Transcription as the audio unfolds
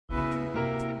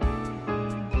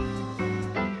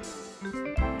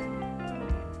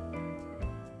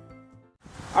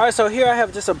Alright, so here I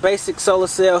have just a basic solar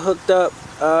cell hooked up.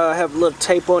 I have a little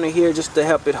tape on it here just to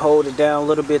help it hold it down a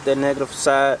little bit, that negative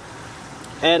side.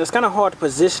 And it's kind of hard to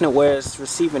position it where it's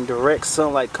receiving direct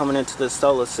sunlight coming into the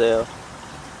solar cell.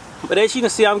 But as you can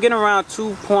see, I'm getting around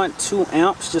 2.2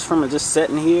 amps just from just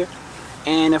sitting here.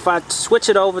 And if I switch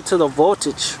it over to the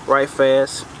voltage right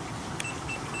fast,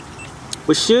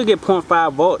 we should get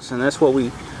 0.5 volts, and that's what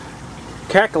we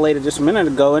calculated just a minute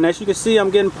ago. And as you can see, I'm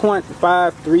getting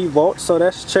 0.53 volts, so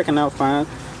that's checking out fine.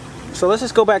 So let's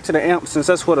just go back to the amp, since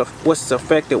that's what's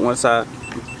affected once I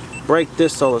break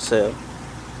this solar cell.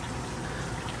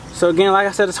 So again, like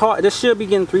I said, it's hard. This should be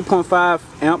getting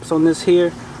 3.5 amps on this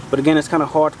here, but again, it's kind of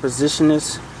hard to position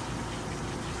this.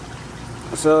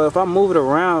 So if I move it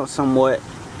around somewhat,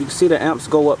 you can see the amps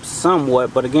go up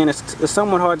somewhat, but again, it's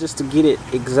somewhat hard just to get it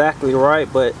exactly right.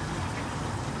 But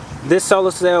this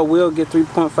solar cell will get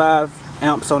 3.5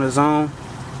 amps on its own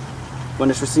when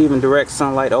it's receiving direct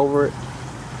sunlight over it.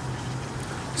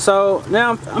 So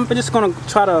now I'm just going to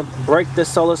try to break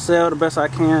this solar cell the best I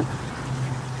can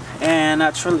and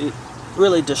not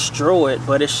really destroy it,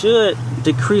 but it should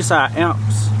decrease our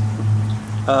amps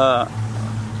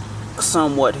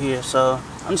somewhat here. So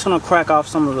I'm just going to crack off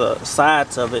some of the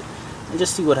sides of it and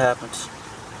just see what happens.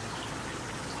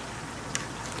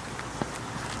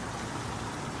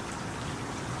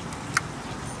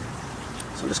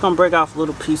 So I'm just going to break off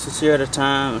little pieces here at a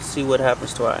time and see what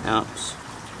happens to our amps.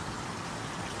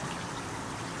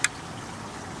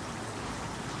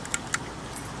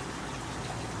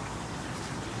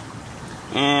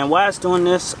 And while it's doing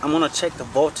this, I'm going to check the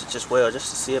voltage as well, just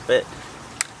to see if it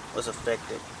was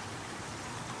affected.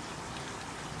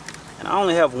 And I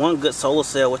only have one good solar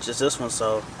cell, which is this one,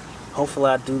 so hopefully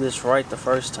I do this right the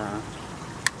first time.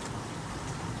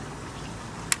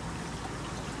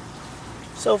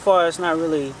 So far, it's not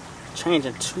really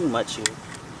changing too much here.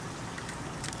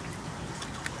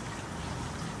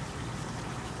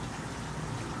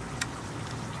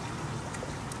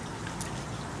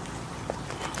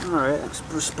 Alright, let's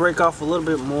just break off a little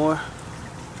bit more.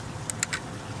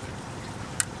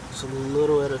 Just a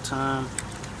little at a time.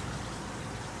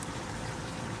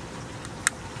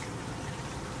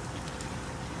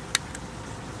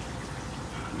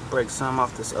 Break some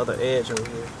off this other edge over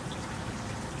here.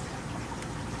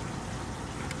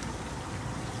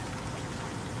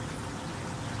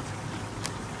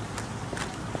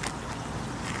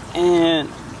 And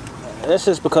that's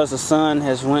just because the sun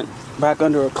has went back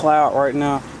under a cloud right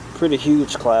now. Pretty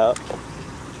huge cloud.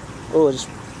 Oh, it just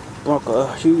broke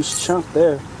a huge chunk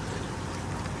there.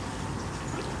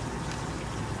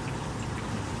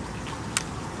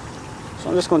 So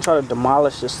I'm just going to try to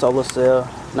demolish this solar cell.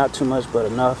 Not too much, but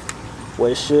enough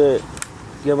where it should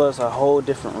give us a whole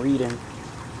different reading.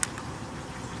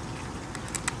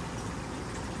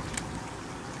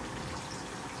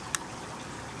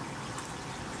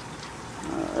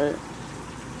 Alright.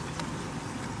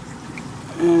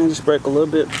 And just break a little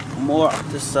bit more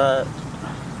off this side.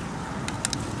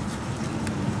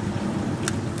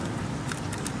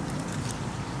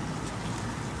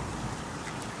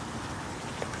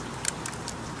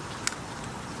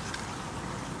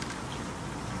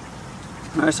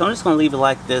 Alright, so I'm just going to leave it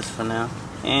like this for now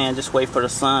and just wait for the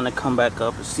sun to come back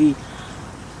up and see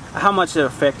how much it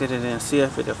affected it and see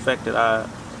if it affected our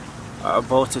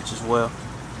voltage as well.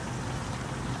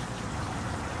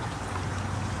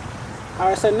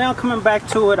 Alright, so now coming back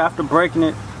to it after breaking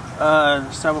it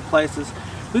several places,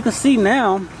 we can see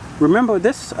now, remember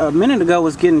this a minute ago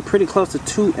was getting pretty close to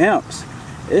 2 amps.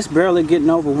 It's barely getting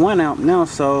over 1 amp now,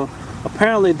 so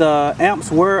apparently the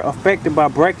amps were affected by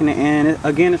breaking it, and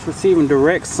again, it's receiving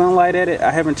direct sunlight at it.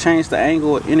 I haven't changed the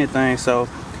angle or anything, so,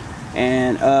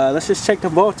 and let's just check the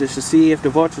voltage to see if the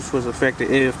voltage was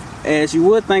affected. If, as you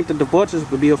would think that the voltage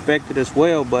would be affected as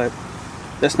well, but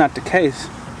that's not the case.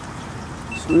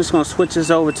 So I'm just going to switch this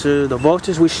over to the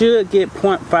voltage. We should get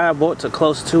 0.5 volts or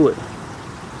close to it.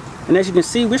 And as you can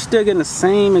see, we're still getting the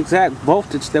same exact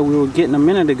voltage that we were getting a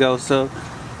minute ago, so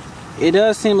it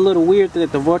does seem a little weird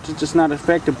that the voltage is not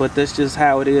affected, but that's just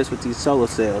how it is with these solar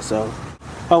cells. So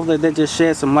hopefully that just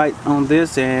sheds some light on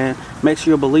this and makes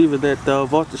you a believer that the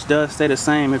voltage does stay the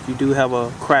same if you do have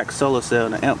a cracked solar cell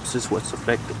and the amps is what's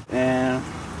affected. And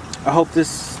I hope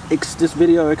this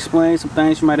video explains some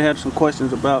things you might have some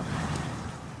questions about.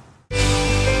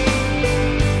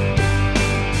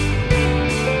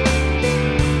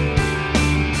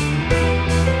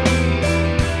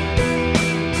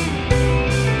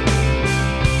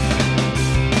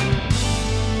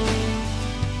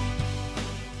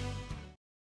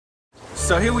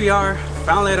 So here we are,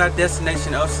 finally at our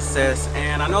destination of success,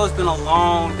 and I know it's been a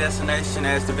long destination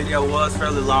as the video was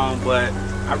fairly long, but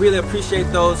I really appreciate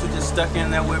those who just stuck in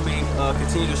there with me,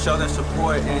 continue to show their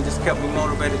support, and just kept me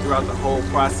motivated throughout the whole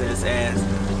process. As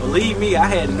believe me, I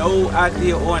had no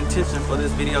idea or intention for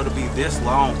this video to be this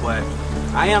long, but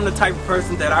I am the type of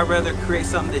person that I'd rather create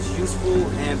something that's useful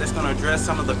and that's going to address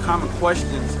some of the common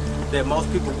questions that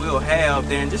most people will have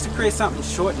than just to create something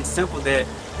short and simple that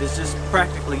is just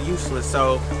practically useless.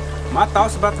 So my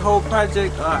thoughts about the whole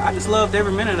project, I just loved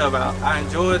every minute of it. I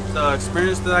enjoyed the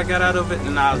experience that I got out of it,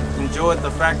 and I enjoyed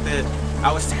the fact that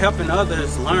I was helping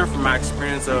others learn from my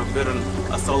experience of building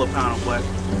a solar panel. But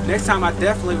next time I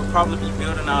definitely would probably be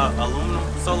building an aluminum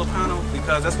solar panel,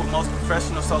 because that's what most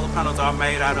professional solar panels are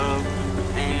made out of.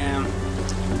 And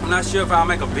I'm not sure if I'll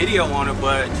make a video on it,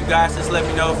 but you guys just let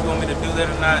me know if you want me to do that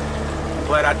or not.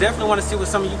 But I definitely want to see what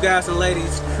some of you guys and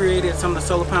ladies created, some of the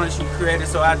solar panels you created.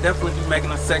 So I definitely be making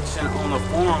a section on the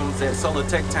forums at Solar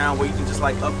Tech Town where you can just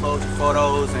like upload your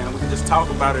photos and we can just talk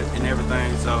about it and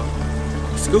everything. So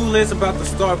school is about to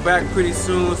start back pretty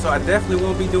soon, so I definitely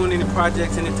won't be doing any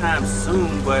projects anytime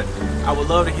soon, but I would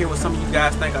love to hear what some of you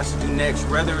guys think I should do next,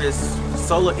 whether it's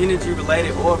solar energy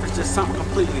related or if it's just something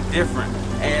completely different.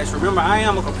 As remember, I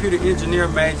am a computer engineer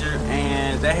major,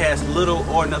 and that has little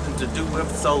or nothing to do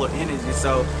with solar energy.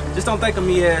 So just don't think of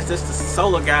me as just a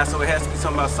solar guy, so it has to be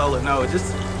something about solar. No,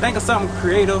 just think of something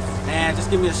creative and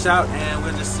just give me a shout and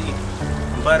we'll just see.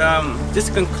 But just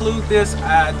to conclude this,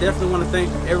 I definitely want to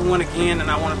thank everyone again,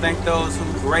 and I want to thank those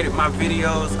who rated my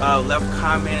videos, left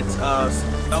comments,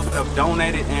 those who have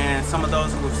donated, and some of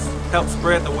those who have helped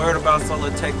spread the word about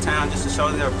Solar Tech Town just to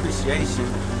show their appreciation.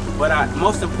 But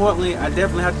most importantly, I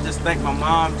definitely have to just thank my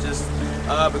mom, just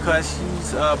because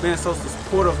she's been so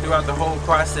supportive throughout the whole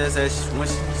process. When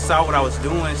she saw what I was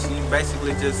doing, she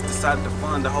basically just decided to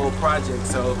fund the whole project.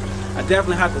 So I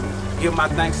definitely have to give my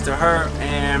thanks to her.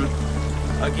 And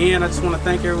again, I just want to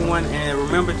thank everyone, and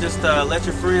remember, just let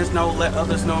your friends know, let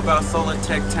others know about Solar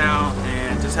Tech Town,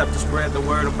 and just have to spread the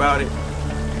word about it.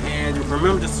 And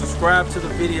remember to subscribe to the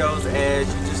videos, as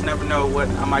you just never know what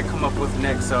I might come up with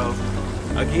next. So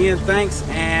again, thanks,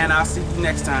 and I'll see you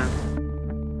next time.